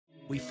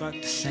We fuck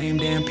the same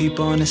damn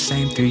people on the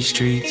same 3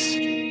 streets,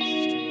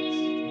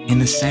 in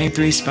the same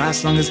 3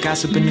 spots, long as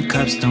gossip in the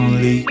cups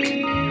don't leak.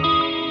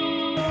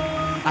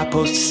 I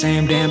post the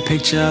same damn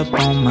picture up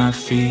on my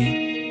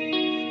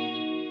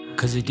feed,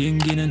 cause it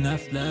didn't get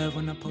enough love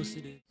when I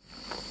posted it.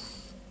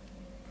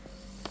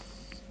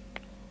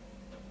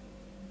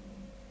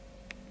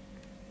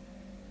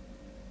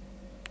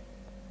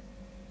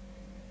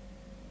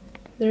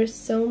 There's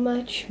so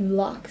much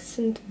vlogs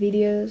and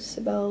videos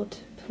about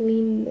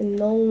pulling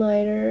an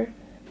all-nighter,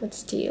 but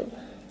still.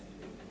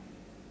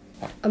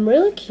 I'm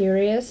really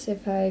curious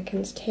if I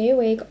can stay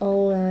awake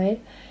all night,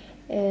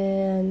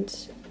 and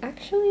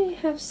actually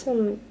have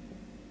some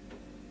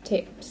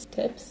tips,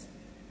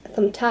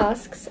 some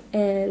tasks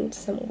and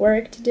some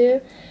work to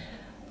do.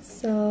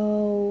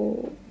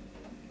 So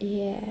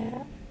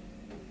yeah,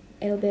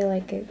 it'll be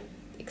like an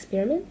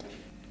experiment,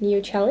 new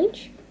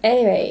challenge.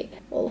 Anyway,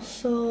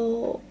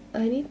 also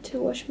I need to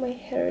wash my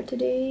hair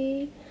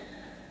today,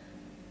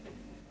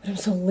 but I'm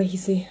so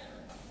lazy.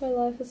 My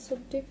life is so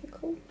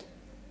difficult.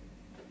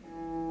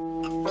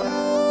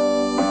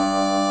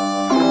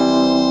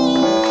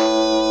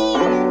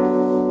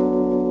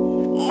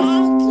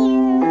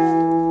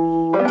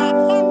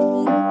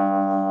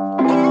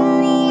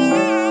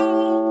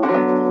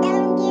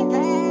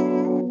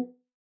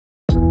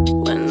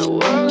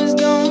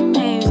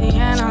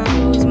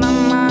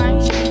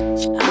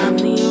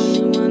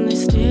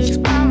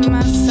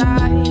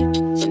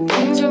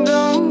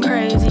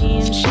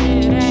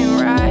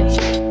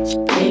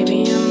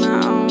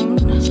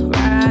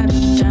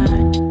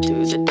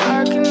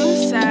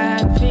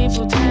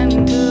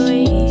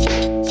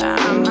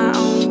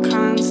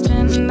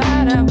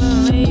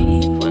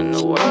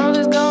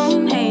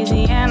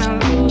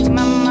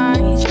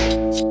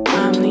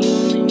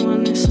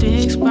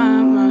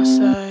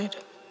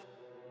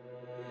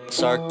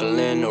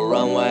 Circling the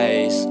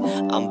runways,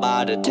 I'm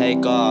about to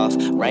take off.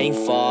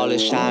 Rainfall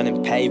is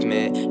shining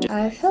pavement.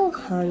 I feel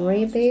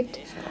hungry a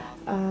bit,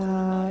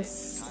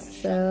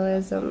 so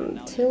as I'm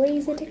too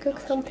lazy to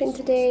cook something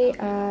today,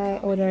 I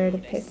ordered a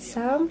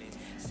pizza.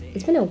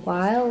 It's been a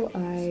while.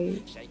 I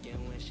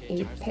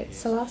ate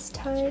pizza last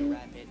time.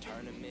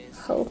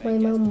 Hope my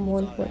mom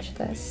won't watch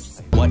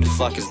this. What the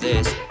fuck is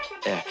this?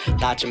 Yeah,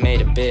 thought you made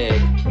it big.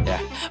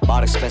 Yeah,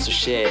 bought expensive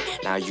shit.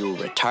 Now you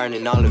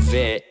returning all of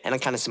it, and I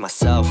kinda see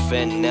myself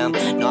in them.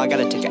 No, I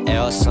gotta take a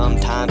L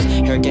sometimes.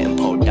 Hair getting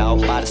pulled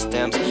out by the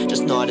stems.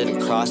 Just know I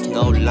didn't cross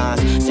no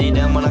lines. See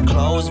them when I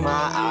close my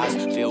eyes.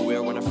 Feel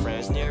weird when a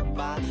friend's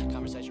nearby.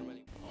 Conversation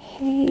really.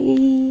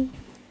 Hey.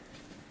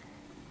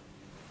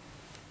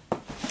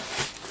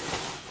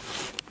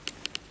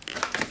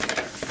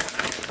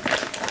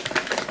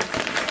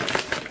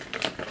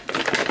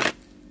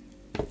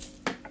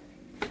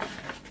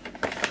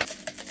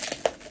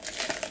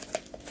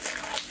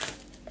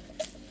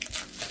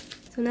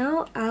 So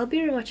now I'll be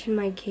rewatching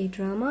my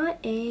K-drama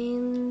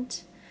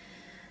and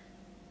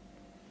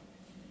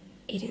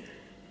eating.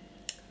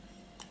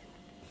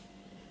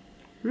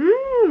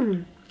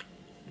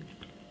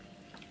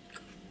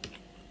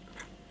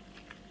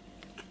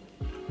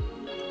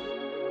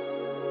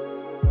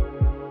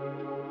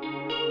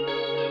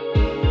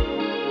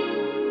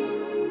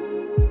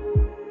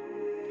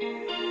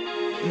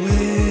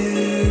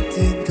 Where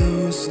did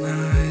those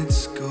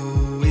nights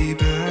go way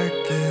back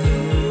then?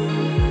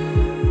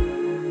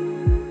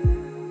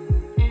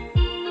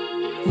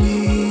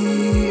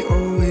 We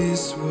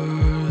always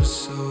were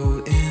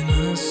so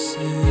innocent.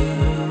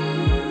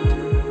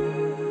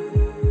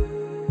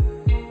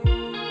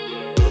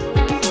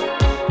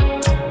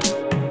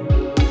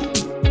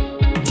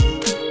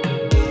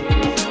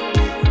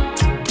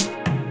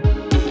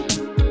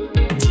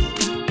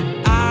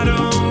 I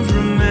don't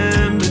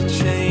remember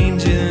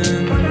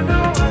changing.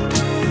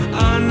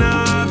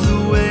 Another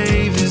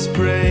wave is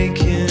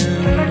breaking.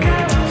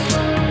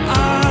 I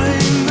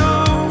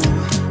know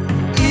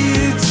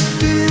it's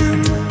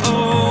been a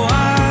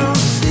while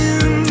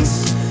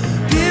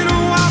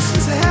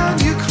since I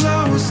held you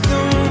close.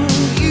 Don't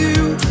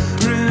you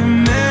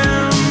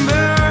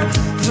remember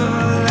the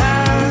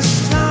last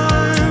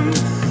time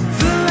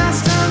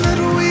that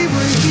we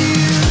were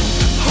here?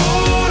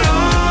 Hold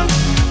on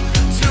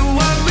to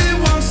what we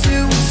once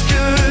knew was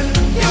good.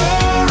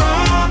 You're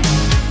on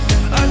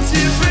a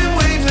different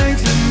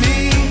wavelength than me.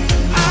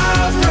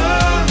 I've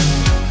run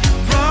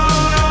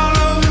all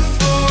over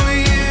for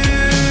you,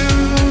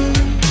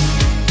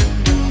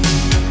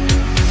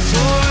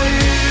 for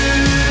you,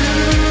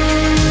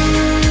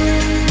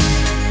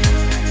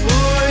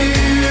 for you,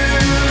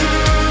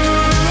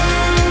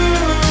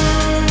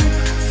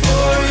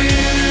 for you,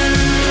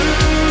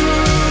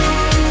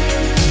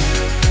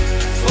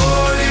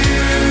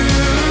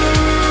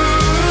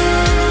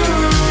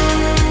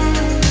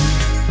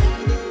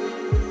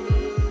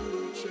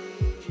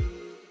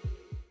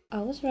 I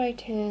was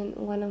writing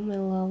one of my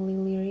lovely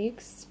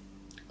lyrics,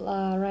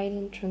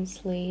 writing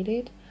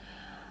translated,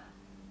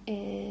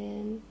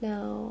 and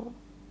now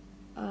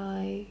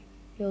I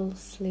feel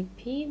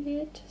sleepy a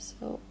bit,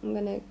 so I'm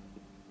gonna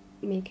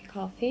make a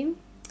coffee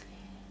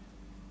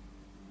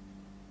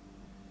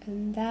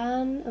And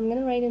then I'm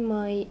gonna write in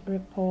my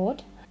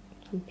report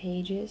some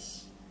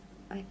pages,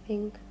 I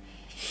think.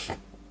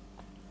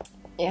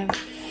 Yeah.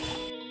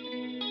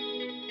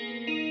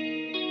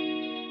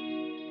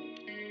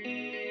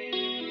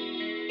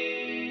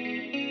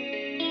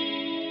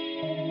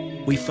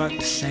 We fuck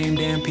the same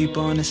damn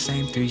people on the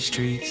same 3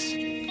 streets,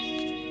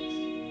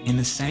 in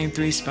the same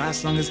 3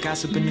 spots, long as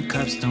gossip in the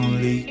cups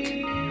don't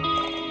leak.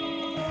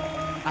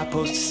 I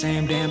post the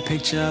same damn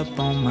picture up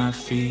on my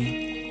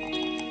feed,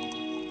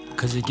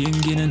 cause it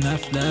didn't get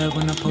enough love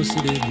when I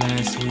posted it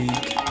last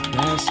week.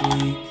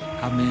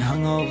 I've been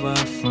hungover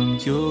from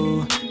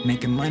you,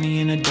 making money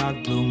in a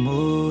dark blue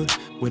mood,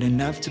 with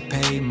enough to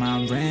pay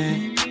my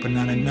rent, but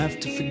not enough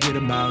to forget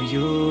about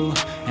you.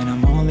 And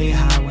I'm only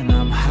high when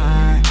I'm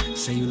high.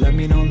 Say you love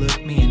me, don't look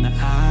me in the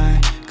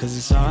eye, cause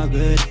it's all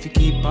good if you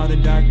keep all the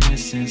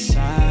darkness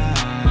inside.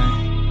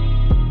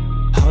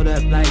 Hold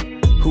up, like,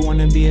 who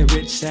wanna be a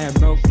rich, sad,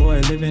 broke boy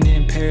living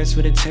in Paris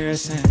with a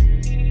terrace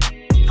in?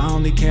 I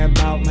only care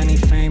about money,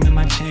 fame, and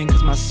my chain,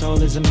 cause my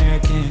soul is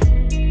American.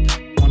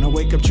 Wanna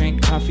wake up,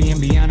 drink coffee, and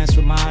be honest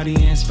with my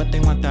audience, but they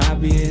want the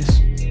obvious.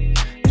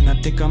 And I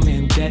think I'm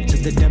in debt to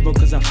the devil,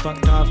 cause I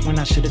fucked off when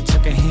I should've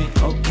took a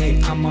hint.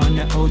 Okay, I'm on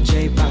the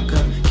OJ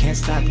vodka, can't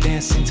stop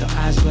dancing till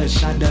eyes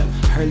bloodshot up.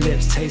 Her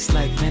lips taste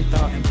like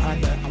menthol and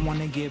Prada. I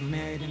wanna get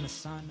married in the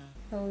sauna.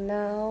 Well,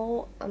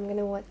 now I'm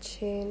gonna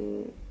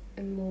watching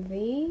a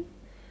movie.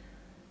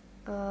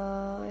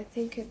 I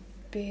think it's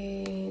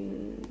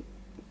been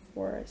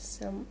for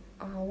some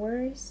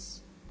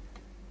hours,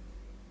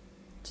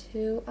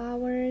 2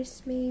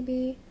 hours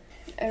maybe.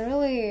 I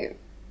really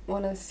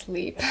wanna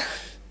sleep.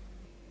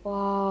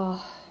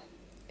 Wow,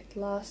 it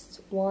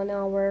lasts 1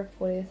 hour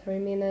 43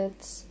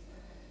 minutes,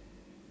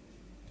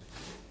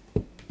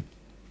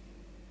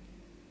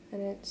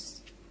 and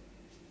it's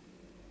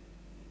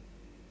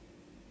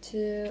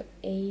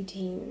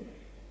 2:18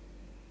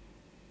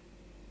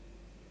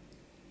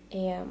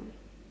 a.m.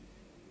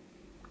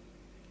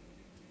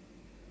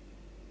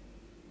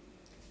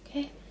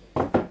 Okay.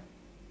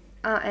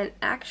 And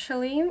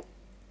actually,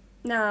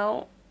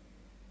 now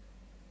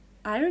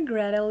I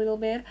regret a little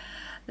bit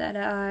that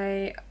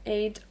I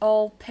ate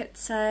all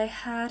pizza I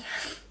had,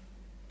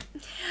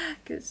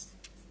 because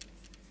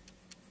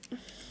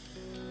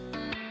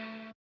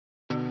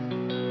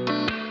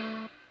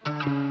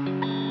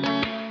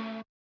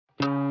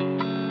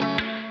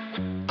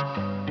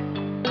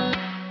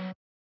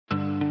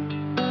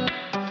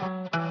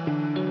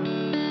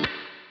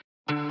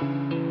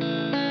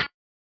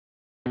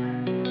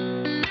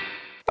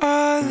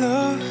I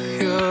love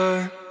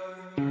you,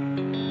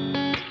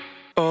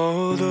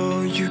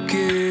 although you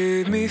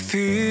give me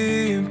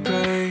fear and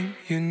pain,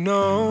 you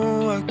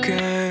know I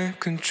can't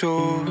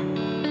control.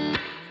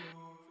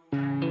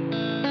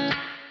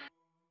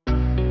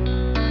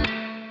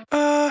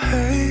 I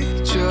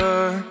hate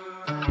you,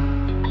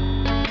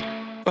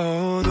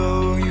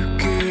 although you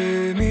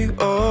give me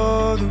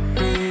all the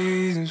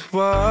reasons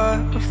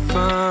why I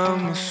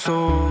found my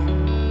soul.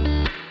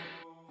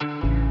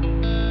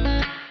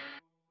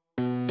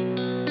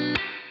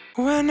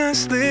 When I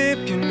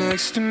sleep, you're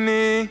next to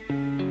me,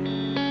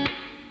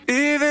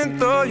 even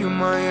though you're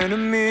my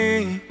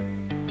enemy.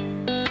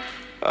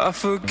 I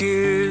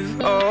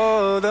forgive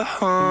all the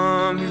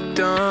harm you've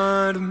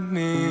done to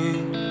me.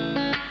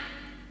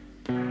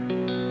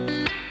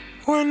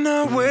 When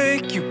I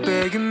wake, you're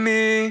begging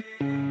me,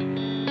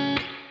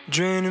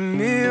 draining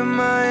me of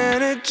my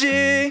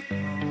energy.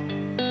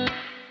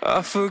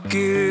 I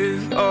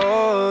forgive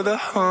all the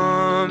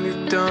harm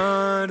you've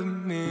done to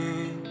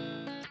me.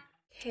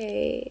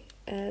 okay,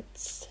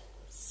 it's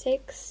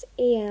 6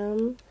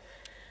 a.m.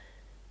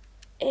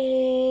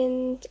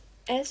 and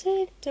as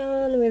I've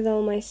done with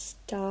all my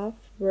stuff,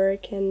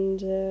 work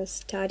and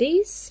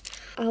studies,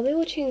 I'll be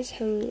watching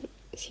some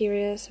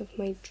series of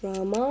my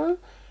drama,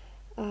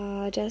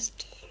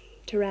 just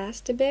to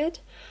rest a bit,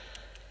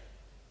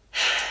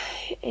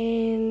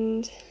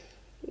 and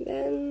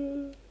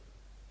then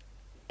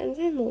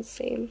we'll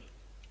see.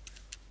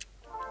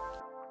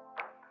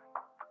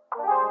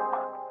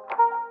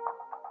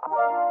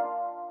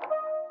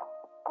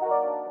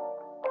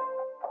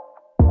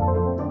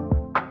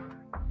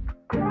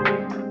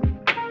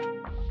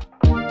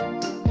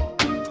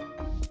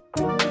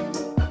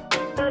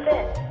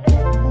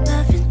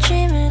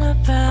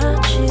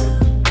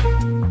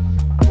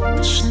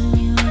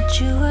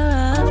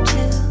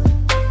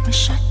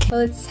 Well,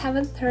 it's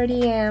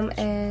 7:30 a.m.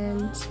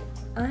 and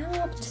I'm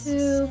up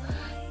to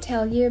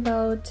tell you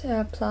about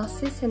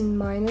pluses and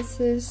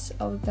minuses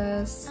of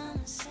this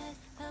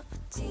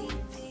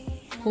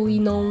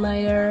Halloween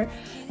all-nighter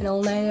and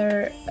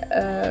all-nighter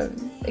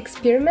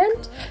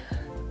experiment.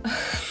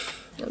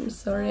 I'm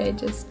sorry, I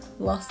just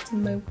lost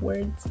in my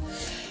words.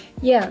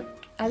 Yeah,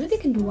 as a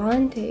big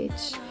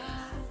advantage,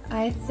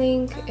 I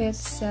think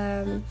it's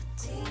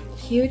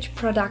huge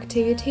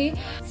productivity.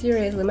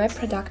 Seriously, my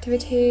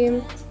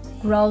productivity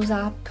grows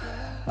up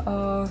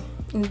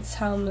in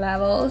some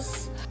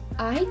levels.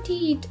 I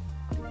did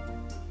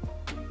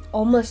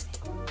almost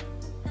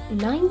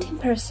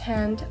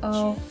 19%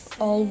 of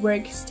all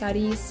work,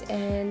 studies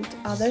and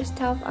other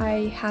stuff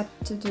I had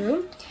to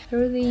do.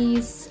 Through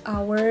these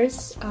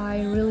hours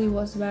I really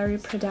was very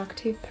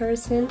productive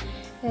person,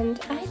 and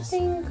I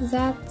think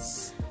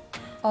that's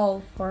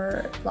all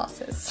for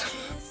pluses.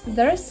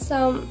 There's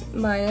some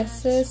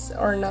minuses,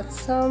 or not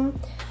some.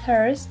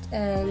 First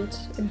and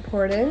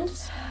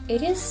important,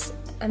 it is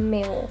a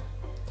meal.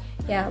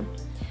 Yeah,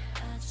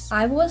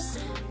 I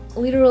was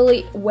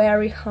literally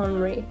very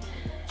hungry,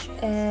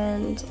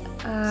 and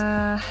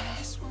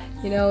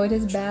you know, it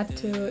is bad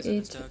to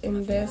eat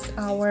in these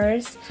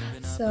hours,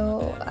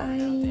 so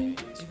I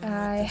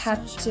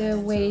had to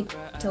wait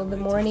till the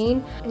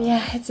morning, and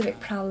yeah, it's a big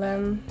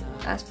problem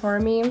as for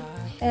me.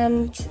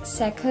 And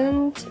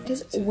second, it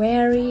is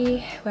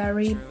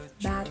very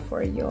bad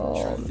for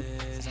your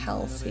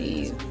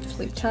healthy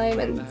sleep time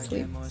and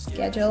sleep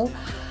schedule,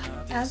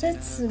 as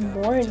it's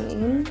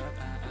morning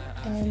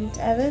and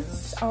as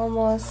it's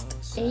almost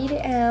 8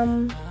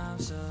 AM.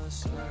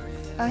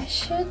 I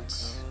should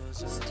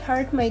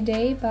start my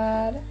day,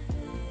 but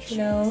you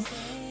know,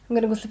 I'm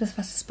gonna go sleep as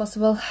fast as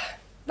possible.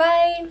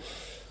 Bye!